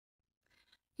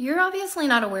You're obviously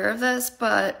not aware of this,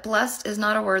 but blessed is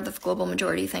not a word that the global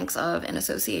majority thinks of in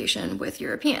association with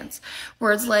Europeans.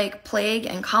 Words like plague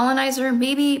and colonizer,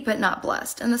 maybe, but not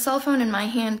blessed. And the cell phone in my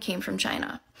hand came from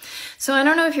China. So I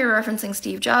don't know if you're referencing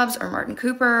Steve Jobs or Martin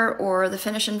Cooper or the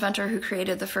Finnish inventor who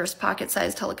created the first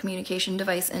pocket-sized telecommunication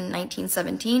device in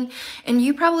 1917, and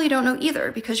you probably don't know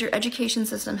either because your education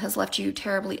system has left you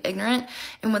terribly ignorant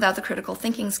and without the critical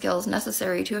thinking skills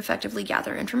necessary to effectively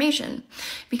gather information.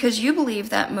 Because you believe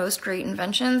that most great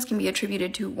inventions can be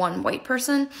attributed to one white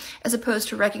person, as opposed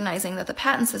to recognizing that the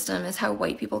patent system is how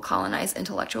white people colonize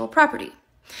intellectual property.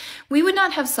 We would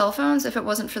not have cell phones if it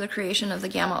wasn't for the creation of the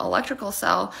gamma electrical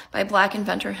cell by black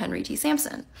inventor Henry T.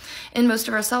 Sampson. And most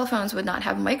of our cell phones would not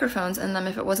have microphones in them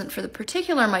if it wasn't for the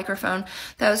particular microphone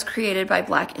that was created by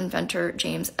black inventor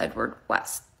James Edward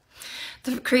West.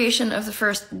 The creation of the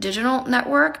first digital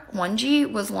network,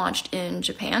 1G, was launched in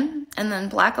Japan, and then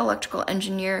black electrical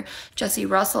engineer Jesse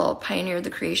Russell pioneered the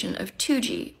creation of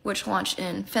 2G, which launched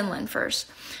in Finland first.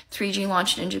 3G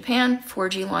launched in Japan,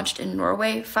 4G launched in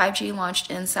Norway, 5G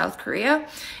launched in South Korea,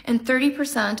 and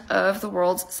 30% of the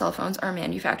world's cell phones are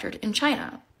manufactured in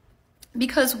China.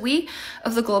 Because we,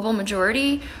 of the global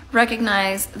majority,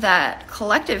 recognize that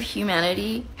collective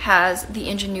humanity has the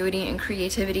ingenuity and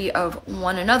creativity of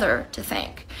one another to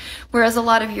thank, whereas a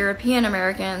lot of European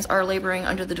Americans are laboring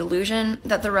under the delusion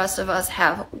that the rest of us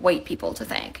have white people to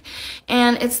thank.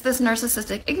 And it's this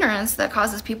narcissistic ignorance that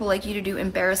causes people like you to do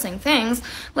embarrassing things,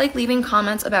 like leaving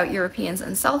comments about Europeans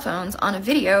and cell phones on a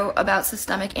video about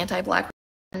systemic anti-black racism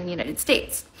in the United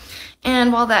States.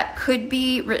 And while that could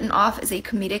be written off as a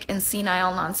comedic and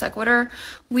senile non sequitur,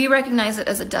 we recognize it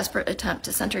as a desperate attempt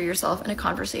to center yourself in a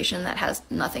conversation that has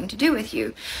nothing to do with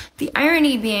you. The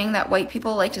irony being that white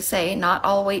people like to say not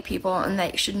all white people and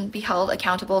they shouldn't be held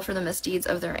accountable for the misdeeds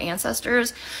of their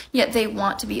ancestors, yet they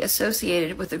want to be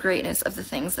associated with the greatness of the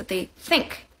things that they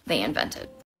think they invented.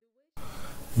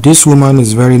 This woman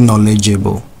is very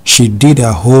knowledgeable. She did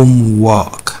her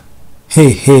homework.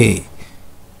 Hey.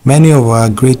 Many of our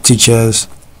great teachers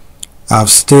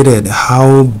have stated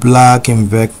how black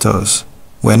inventors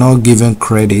were not given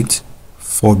credit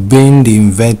for being the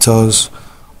inventors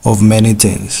of many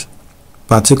things,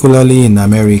 particularly in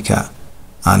America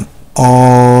and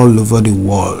all over the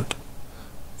world.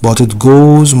 But it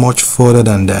goes much further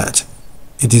than that.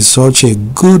 It is such a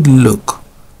good look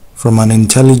from an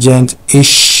intelligent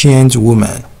Asian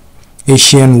woman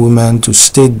to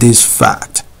state this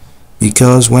fact,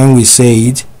 because when we say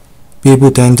it,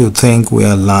 people tend to think we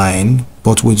are lying,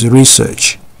 but with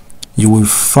research, you will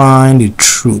find the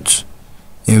truth.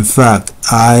 In fact,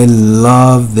 I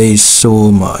love this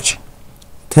so much.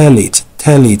 Tell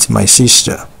it, my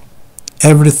sister.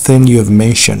 Everything you have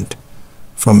mentioned,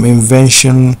 from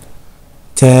invention,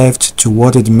 theft, to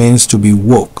what it means to be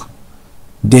woke,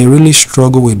 they really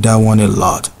struggle with that one a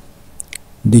lot.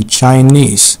 The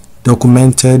Chinese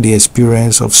documented the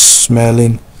experience of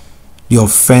smelling the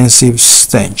offensive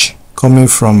stench coming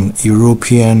from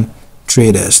European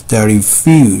traders that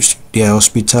refused their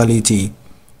hospitality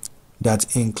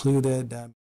that included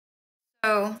them.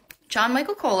 So, John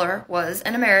Michael Kohler was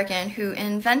an American who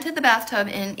invented the bathtub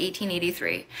in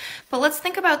 1883. But let's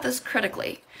think about this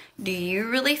critically. Do you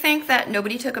really think that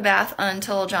nobody took a bath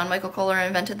until John Michael Kohler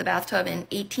invented the bathtub in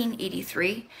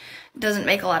 1883? Doesn't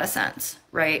make a lot of sense,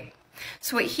 right?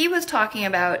 So what he was talking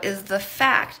about is the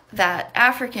fact that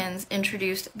Africans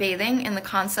introduced bathing and the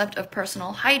concept of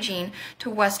personal hygiene to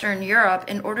Western Europe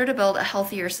in order to build a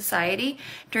healthier society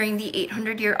during the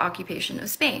 800-year occupation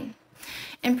of Spain.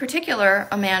 In particular,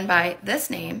 a man by this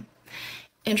name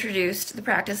introduced the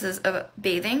practices of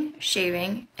bathing,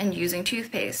 shaving, and using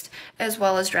toothpaste, as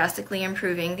well as drastically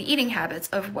improving the eating habits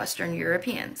of Western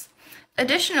Europeans.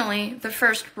 Additionally, the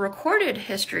first recorded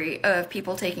history of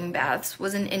people taking baths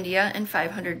was in India in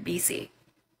 500 BC.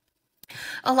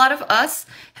 A lot of us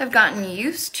have gotten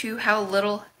used to how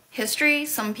little history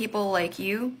some people like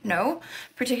you know,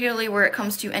 particularly where it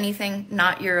comes to anything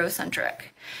not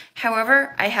Eurocentric.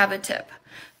 However, I have a tip.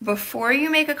 Before you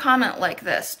make a comment like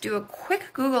this, do a quick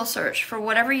Google search for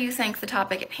whatever you think the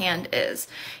topic at hand is.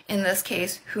 In this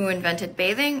case, who invented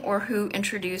bathing or who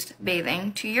introduced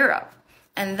bathing to Europe,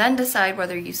 and then decide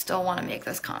whether you still want to make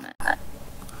this comment.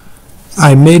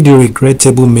 I made the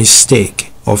regrettable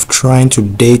mistake of trying to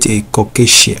date a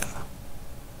Caucasian,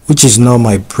 which is not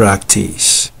my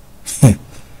practice.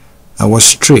 I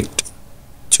was tricked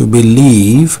to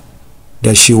believe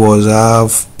that she was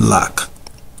half black,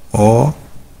 or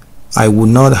I would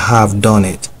not have done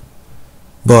it,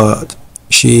 but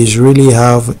she is really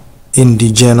half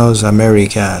indigenous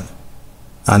American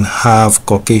and half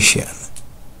Caucasian.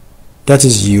 That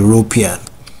is European.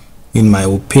 in my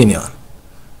opinion.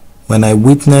 When I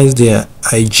witnessed their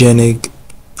hygienic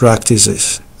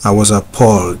practices, I was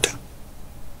appalled.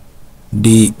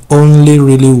 They only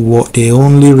really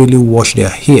wash their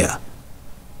hair.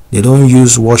 They don't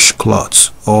use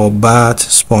washcloths or bath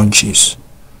sponges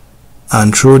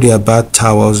and throw their bath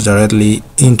towels directly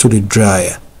into the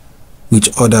dryer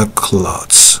with other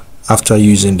cloths after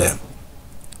using them.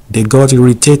 They got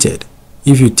irritated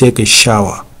if you take a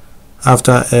shower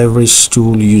after every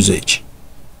stool usage,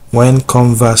 when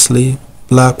conversely,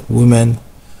 black women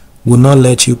will not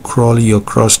let you crawl your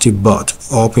crusty butt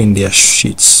up in their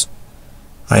sheets.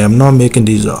 I am not making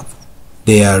this up.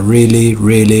 They are really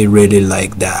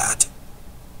like that.